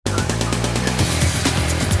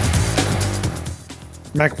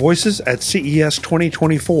MacVoices at CES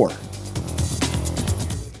 2024.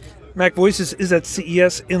 MacVoices is at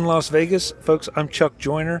CES in Las Vegas. Folks, I'm Chuck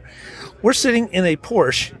Joyner. We're sitting in a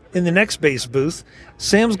Porsche in the Nextbase booth.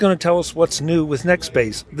 Sam's going to tell us what's new with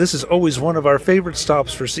Nextbase. This is always one of our favorite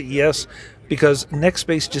stops for CES because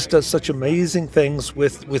Nextbase just does such amazing things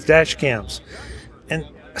with dash cams. And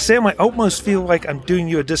Sam, I almost feel like I'm doing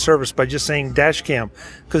you a disservice by just saying dash cam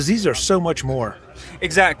because these are so much more.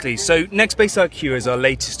 Exactly. So Nextbase IQ is our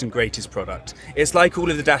latest and greatest product. It's like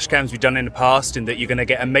all of the dash cams we've done in the past in that you're going to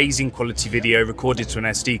get amazing quality video recorded to an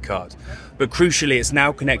SD card. But crucially, it's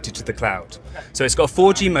now connected to the cloud. So it's got a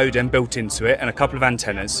 4G modem built into it and a couple of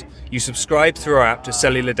antennas. You subscribe through our app to a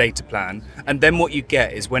cellular data plan, and then what you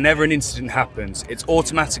get is whenever an incident happens, it's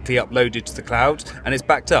automatically uploaded to the cloud and it's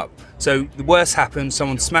backed up. So the worst happens,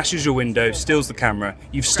 someone smashes your window, steals the camera,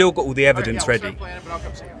 you've still got all the evidence ready.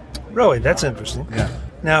 Really, that's interesting. Yeah.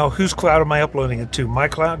 Now, whose cloud am I uploading it to? My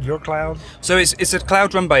cloud? Your cloud? So it's a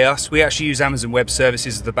cloud run by us. We actually use Amazon Web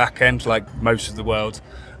Services as the back end, like most of the world.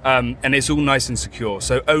 And it's all nice and secure.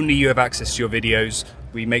 So only you have access to your videos.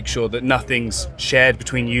 We make sure that nothing's shared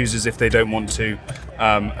between users if they don't want to.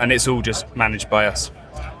 And it's all just managed by us.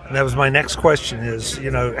 And that was my next question is,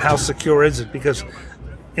 how secure is it? Because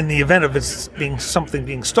in the event of something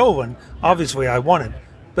being stolen, obviously I want it.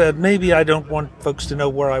 But maybe I don't want folks to know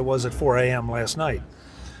where I was at 4 a.m. last night.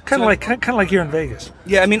 Kind of like here in Vegas.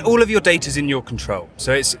 Yeah, I mean, all of your data's in your control.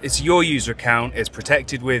 So it's your user account. It's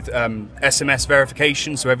protected with SMS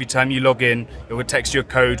verification. So every time you log in, it will text you a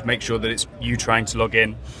code, make sure that it's you trying to log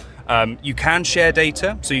in. You can share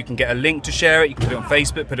data, so you can get a link to share it. You can put it on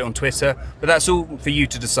Facebook, put it on Twitter. But that's all for you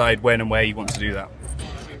to decide when and where you want to do that.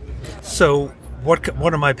 So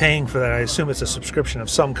what am I paying for that? I assume it's a subscription of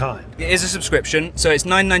some kind. It is a subscription, so it's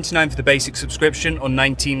 $9.99 for the basic subscription or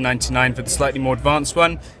 $19.99 for the slightly more advanced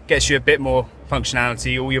one. Gets you a bit more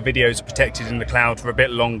functionality. All your videos are protected in the cloud for a bit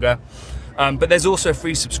longer. But there's also a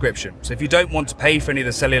free subscription. So if you don't want to pay for any of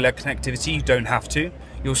the cellular connectivity, you don't have to.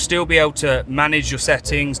 You'll still be able to manage your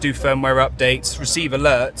settings, do firmware updates, receive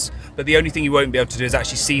alerts, but the only thing you won't be able to do is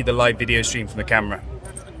actually see the live video stream from the camera.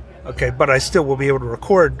 Okay, but I still will be able to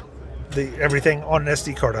record everything on an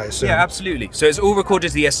SD card, I assume. Yeah, absolutely. So it's all recorded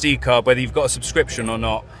to the SD card, whether you've got a subscription or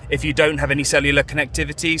not. If you don't have any cellular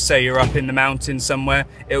connectivity, say you're up in the mountains somewhere,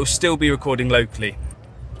 it will still be recording locally.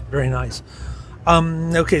 Very nice.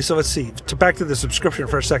 Okay, so let's see. Back to the subscription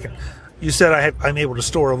for a second. You said I'm able to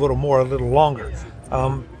store a little more, a little longer.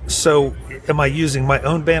 So am I using my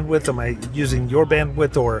own bandwidth? Am I using your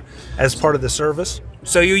bandwidth or as part of the service?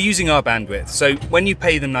 So you're using our bandwidth. So when you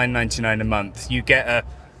pay the $9.99 a month, you get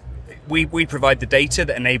we provide the data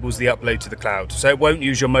that enables the upload to the cloud. So it won't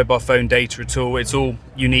use your mobile phone data at all. It's all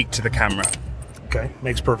unique to the camera. Okay,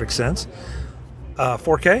 makes perfect sense.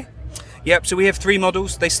 4K? Yep, so we have three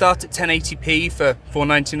models. They start at 1080p for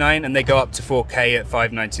 $4.99 and they go up to 4K at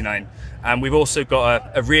 $5.99. And we've also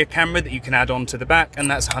got a rear camera that you can add on to the back,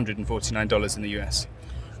 and that's $149 in the US.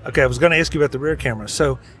 Okay, I was going to ask you about the rear camera.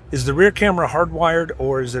 So is the rear camera hardwired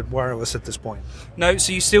or is it wireless at this point? No,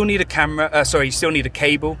 so you still need you still need a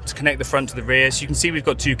cable to connect the front to the rear. So you can see we've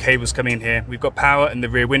got two cables coming in here. We've got power and the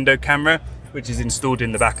rear window camera, which is installed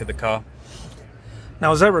in the back of the car.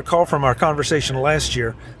 Now, as I recall from our conversation last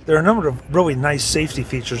year, there are a number of really nice safety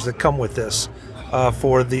features that come with this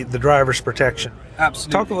for the driver's protection.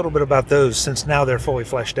 Absolutely. Talk a little bit about those since now they're fully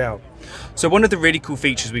fleshed out. So one of the really cool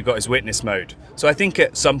features we've got is witness mode. So I think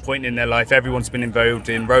at some point in their life, everyone's been involved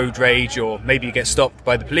in road rage or maybe you get stopped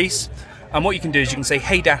by the police. And what you can do is you can say,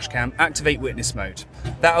 hey dashcam, activate witness mode.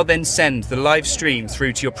 That'll then send the live stream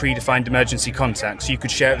through to your predefined emergency contact. So you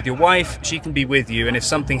could share it with your wife, she can be with you, and if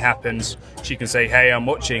something happens, she can say, hey, I'm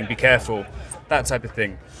watching, be careful, that type of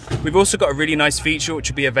thing. We've also got a really nice feature which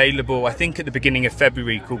will be available, I think, at the beginning of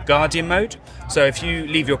February called Guardian Mode. So if you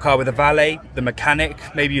leave your car with a valet, the mechanic,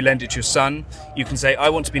 maybe you lend it to your son, you can say, I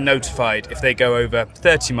want to be notified if they go over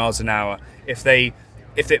 30 miles an hour, if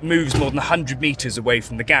it moves more than 100 meters away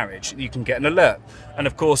from the garage, you can get an alert. And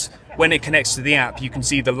of course, when it connects to the app, you can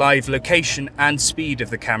see the live location and speed of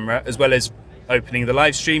the camera, as well as opening the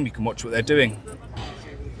live stream, you can watch what they're doing.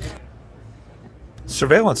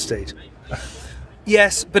 Surveillance state.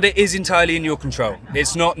 Yes, but it is entirely in your control.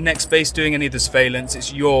 It's not Nextbase doing any of the surveillance,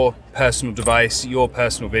 it's your personal device, your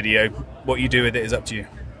personal video. What you do with it is up to you.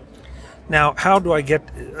 Now, how do I get,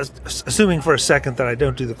 assuming for a second that I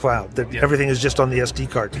don't do the cloud, that everything is just on the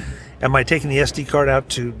SD card, am I taking the SD card out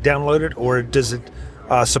to download it, or does it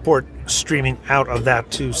support streaming out of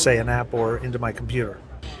that to, say, an app or into my computer?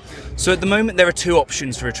 So at the moment there are two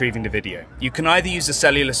options for retrieving the video. You can either use a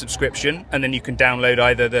cellular subscription and then you can download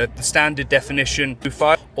either the standard definition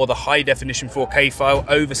file or the high definition 4K file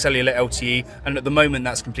over cellular LTE, and at the moment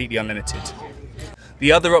that's completely unlimited.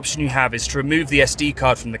 The other option you have is to remove the SD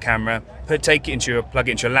card from the camera, plug it into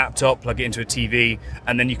your laptop, plug it into a TV,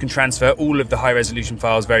 and then you can transfer all of the high resolution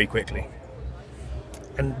files very quickly.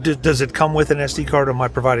 And does it come with an SD card, or am I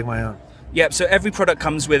providing my own? Yep, so every product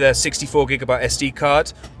comes with a 64GB SD card,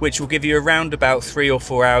 which will give you around about 3 or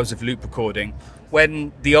 4 hours of loop recording.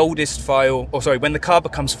 When the car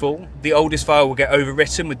becomes full, the oldest file will get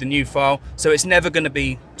overwritten with the new file, so it's never going to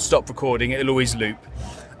be stop recording, it'll always loop.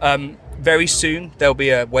 Very soon there'll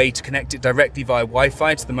be a way to connect it directly via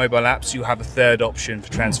Wi-Fi to the mobile app, so you'll have a third option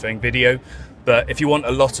for transferring video. But if you want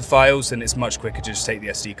a lot of files, then it's much quicker to just take the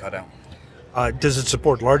SD card out. Does it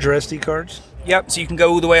support larger SD cards? Yep, so you can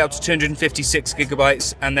go all the way up to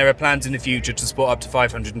 256GB, and there are plans in the future to support up to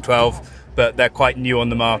 512, but they're quite new on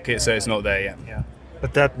the market, so it's not there yet. Yeah,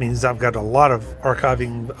 but that means I've got a lot of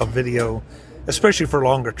archiving of video, especially for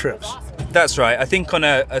longer trips. That's right. I think on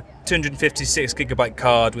a 256GB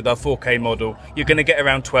card with our 4K model, you're going to get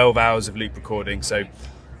around 12 hours of loop recording, so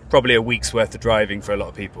probably a week's worth of driving for a lot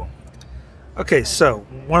of people. Okay, so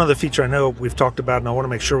one of the features I know we've talked about and I want to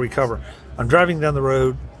make sure we cover. I'm driving down the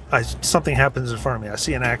road, something happens in front of me, I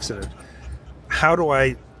see an accident. How do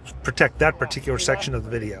I protect that particular section of the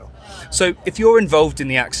video? So if you're involved in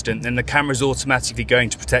the accident, then the camera's automatically going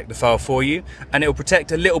to protect the file for you, and it will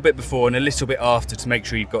protect a little bit before and a little bit after to make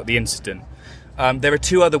sure you've got the incident. There are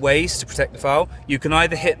two other ways to protect the file. You can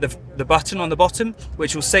either hit the button on the bottom,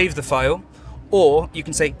 which will save the file, or you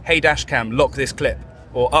can say, hey dashcam, lock this clip,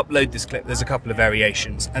 or upload this clip. There's a couple of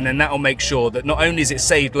variations, and then that will make sure that not only is it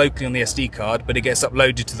saved locally on the SD card, but it gets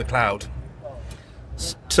uploaded to the cloud.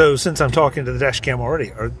 So since I'm talking to the dash cam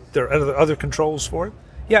already, are there other controls for it?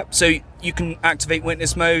 Yeah, so you can activate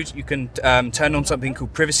witness mode, you can turn on something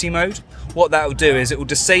called privacy mode. What that will do is it will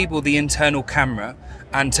disable the internal camera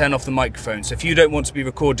and turn off the microphone. So if you don't want to be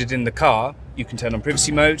recorded in the car, you can turn on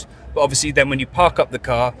privacy mode, but obviously then when you park up the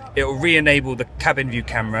car, it will re-enable the cabin view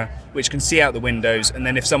camera, which can see out the windows, and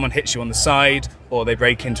then if someone hits you on the side or they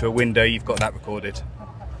break into a window, you've got that recorded.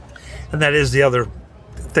 And that is the other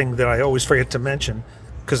thing that I always forget to mention,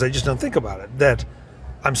 because I just don't think about it, that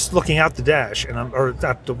I'm looking out the dash or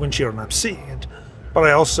at the windshield and I'm seeing it, but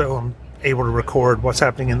I also am able to record what's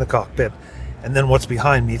happening in the cockpit and then what's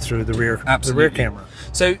behind me through the rear camera.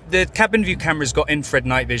 So the cabin view camera's got infrared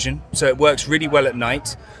night vision, so it works really well at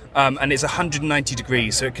night, and it's 190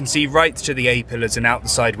 degrees, so it can see right to the A-pillars and out the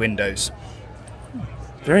side windows.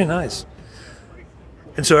 Very nice.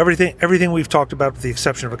 And so everything we've talked about, with the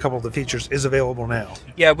exception of a couple of the features, is available now.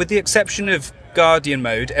 Yeah, with the exception of Guardian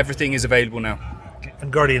mode, everything is available now.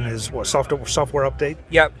 And Guardian is what, software update?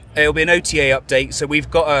 Yep, it'll be an OTA update, so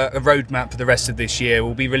we've got a roadmap for the rest of this year.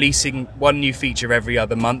 We'll be releasing one new feature every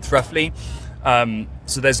other month, roughly.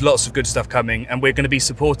 So there's lots of good stuff coming, and we're going to be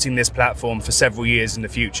supporting this platform for several years in the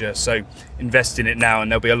future, so invest in it now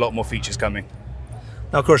and there'll be a lot more features coming.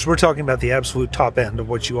 Now, of course, we're talking about the absolute top end of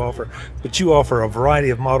what you offer, but you offer a variety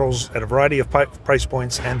of models at a variety of price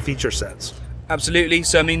points and feature sets. Absolutely.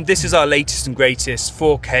 So, I mean, this is our latest and greatest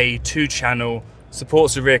 4K 2-channel,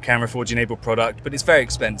 supports a rear camera 4G enabled product, but it's very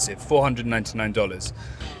expensive, $499.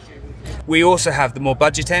 We also have the more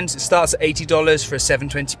budget ends. It starts at $80 for a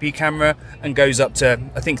 720p camera and goes up to,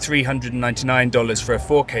 I think, $399 for a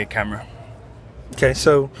 4K camera. Okay,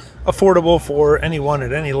 so affordable for anyone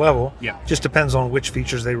at any level. Yeah. Just depends on which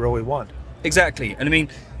features they really want. Exactly. And I mean,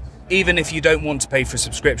 even if you don't want to pay for a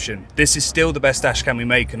subscription, this is still the best dashcam we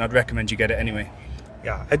make, and I'd recommend you get it anyway.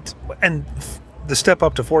 Yeah, and the step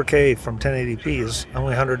up to 4K from 1080p is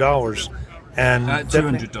only $100. And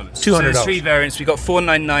 $200. $200. So there's three variants. We've got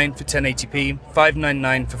 $499 for 1080p,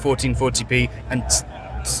 $599 for 1440p, and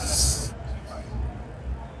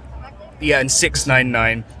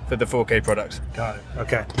 $699 for the 4K product. Got it.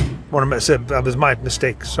 Okay. That was my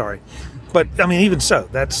mistake. Sorry, but I mean, even so,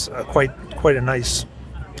 that's quite a nice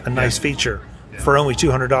feature for only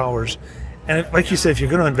 $200. And like you said, if you're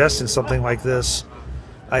going to invest in something like this,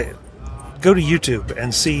 go to YouTube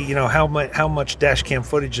and see, how much dash cam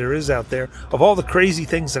footage there is out there of all the crazy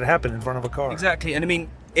things that happen in front of a car. Exactly, and I mean,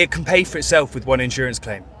 it can pay for itself with one insurance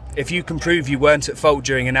claim. If you can prove you weren't at fault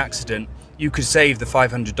during an accident, you could save the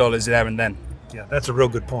 $500 there and then. Yeah, that's a real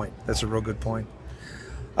good point. The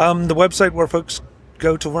website where folks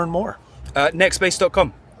go to learn more.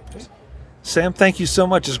 Nextbase.com. Sam, thank you so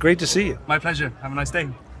much. It's great to see you. My pleasure. Have a nice day.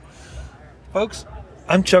 Folks,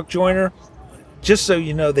 I'm Chuck Joyner. Just so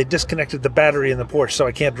you know, they disconnected the battery in the Porsche, so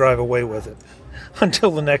I can't drive away with it. Until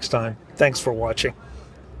the next time, thanks for watching.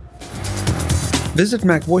 Visit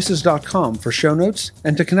MacVoices.com for show notes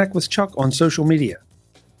and to connect with Chuck on social media.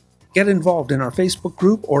 Get involved in our Facebook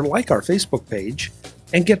group or like our Facebook page,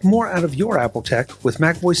 and get more out of your Apple tech with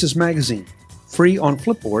MacVoices Magazine, free on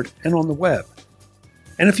Flipboard and on the web.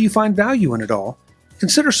 And if you find value in it all,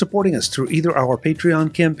 consider supporting us through either our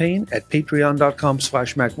Patreon campaign at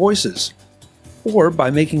patreon.com/MacVoices or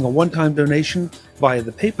by making a one-time donation via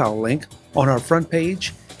the PayPal link on our front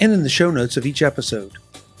page and in the show notes of each episode.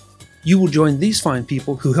 You will join these fine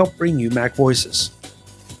people who help bring you Mac Voices.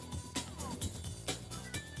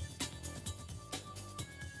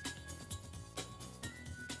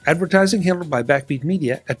 Advertising handled by Backbeat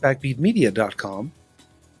Media at backbeatmedia.com.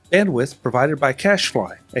 Bandwidth provided by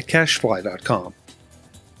CacheFly at cachefly.com.